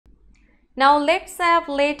Now let's have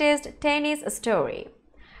latest tennis story.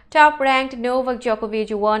 Top-ranked Novak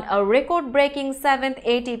Djokovic won a record-breaking 7th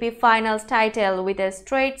ATP Finals title with a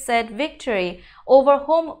straight-set victory over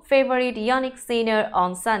home favorite Jannik Sinner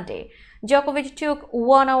on Sunday. Djokovic took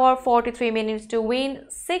 1 hour 43 minutes to win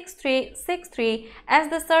 6-3, 6-3 as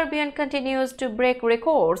the Serbian continues to break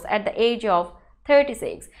records at the age of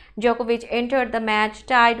 36. Djokovic entered the match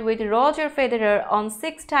tied with Roger Federer on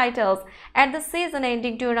 6 titles at the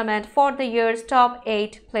season-ending tournament for the year's top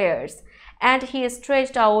 8 players, and he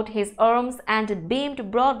stretched out his arms and beamed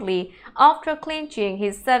broadly after clinching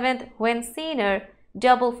his 7th when Sinner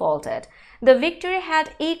double faulted. The victory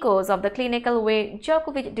had echoes of the clinical way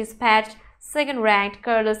Djokovic dispatched second-ranked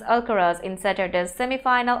Carlos Alcaraz in Saturday's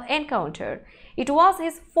semi-final encounter. It was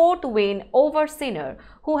his 4th win over Sinner,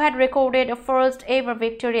 who had recorded a first-ever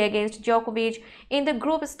victory against Djokovic in the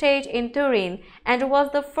group stage in Turin and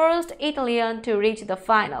was the first Italian to reach the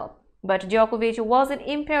final. But Djokovic was in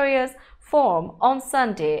imperious form on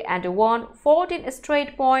Sunday and won 14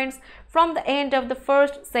 straight points from the end of the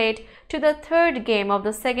first set to the third game of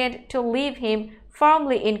the second to leave him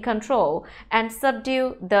firmly in control and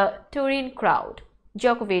subdue the Turin crowd.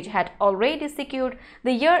 Djokovic had already secured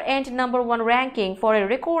the year-end #1 ranking for a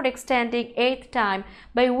record-extending 8th time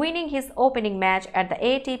by winning his opening match at the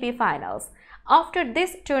ATP Finals. After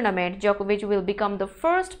this tournament, Djokovic will become the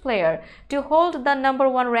first player to hold the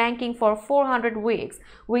 #1 ranking for 400 weeks,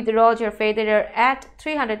 with Roger Federer at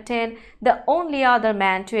 310, the only other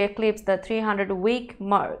man to eclipse the 300-week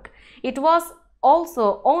mark. It was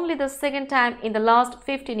also only the second time in the last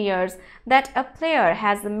 15 years that a player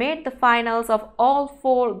has made the finals of all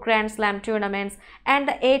 4 Grand Slam tournaments and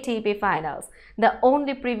the ATP Finals. The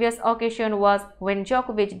only previous occasion was when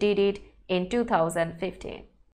Djokovic did it in 2015.